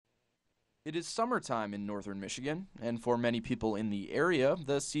It is summertime in northern Michigan, and for many people in the area,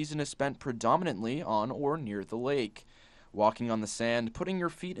 the season is spent predominantly on or near the lake. Walking on the sand, putting your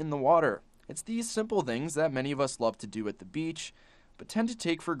feet in the water. It's these simple things that many of us love to do at the beach, but tend to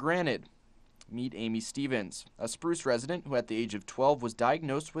take for granted. Meet Amy Stevens, a Spruce resident who at the age of 12 was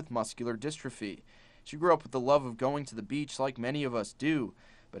diagnosed with muscular dystrophy. She grew up with the love of going to the beach like many of us do,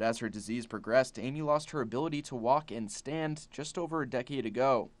 but as her disease progressed, Amy lost her ability to walk and stand just over a decade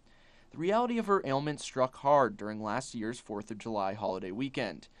ago. The reality of her ailment struck hard during last year's 4th of July holiday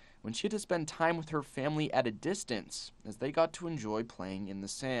weekend, when she had to spend time with her family at a distance as they got to enjoy playing in the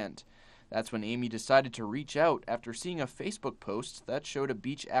sand. That's when Amy decided to reach out after seeing a Facebook post that showed a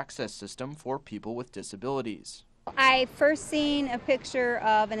beach access system for people with disabilities. I first seen a picture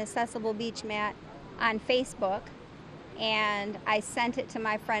of an accessible beach mat on Facebook, and I sent it to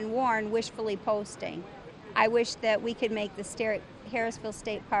my friend Warren, wishfully posting. I wish that we could make the Harrisville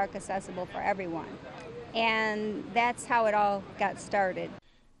State Park accessible for everyone. And that's how it all got started.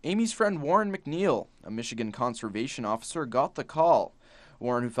 Amy's friend Warren McNeil, a Michigan conservation officer, got the call.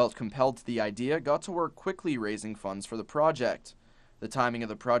 Warren, who felt compelled to the idea, got to work quickly raising funds for the project. The timing of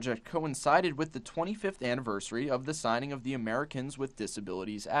the project coincided with the 25th anniversary of the signing of the Americans with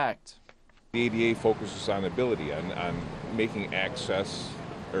Disabilities Act. The ADA focuses on ability, on making access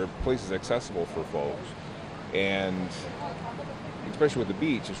or places accessible for folks. And especially with the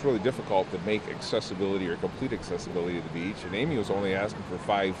beach, it's really difficult to make accessibility or complete accessibility to the beach. And Amy was only asking for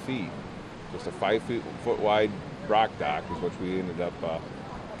 5 feet. Just a 5-foot wide rock dock is what we ended up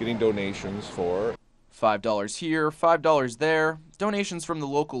getting donations for. $5 here, $5 there. Donations from the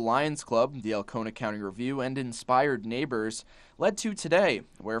local Lions Club, the Alcona County Review, and inspired neighbors led to today,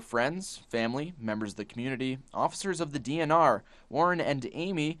 where friends, family, members of the community, officers of the DNR, Warren and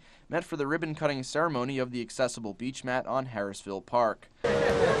Amy met for the ribbon-cutting ceremony of the accessible beach mat on Harrisville Park.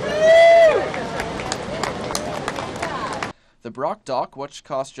 The Brock Dock, which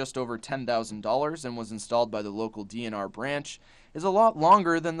cost just over $10,000 and was installed by the local DNR branch, is a lot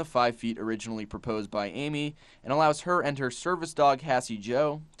longer than the 5 feet originally proposed by Amy and allows her and her service dog, Hassie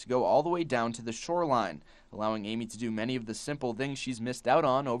Joe, to go all the way down to the shoreline, allowing Amy to do many of the simple things she's missed out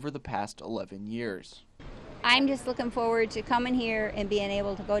on over the past 11 years. I'm just looking forward to coming here and being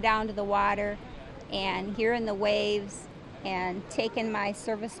able to go down to the water and hearing the waves and taking my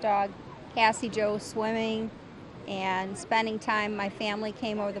service dog, Hassie Joe, swimming and spending time. My family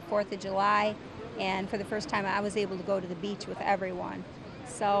came over the 4th of July, and for the first time I was able to go to the beach with everyone.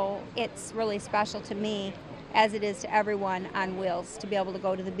 So it's really special to me, as it is to everyone on wheels, to be able to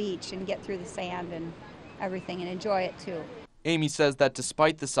go to the beach and get through the sand and everything and enjoy it too. Amy says that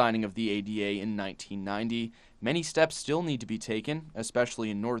despite the signing of the ADA in 1990, many steps still need to be taken, especially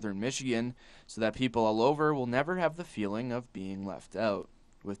in northern Michigan, so that people all over will never have the feeling of being left out.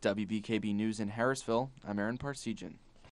 With WBKB News in Harrisville, I'm Aaron Parsegian.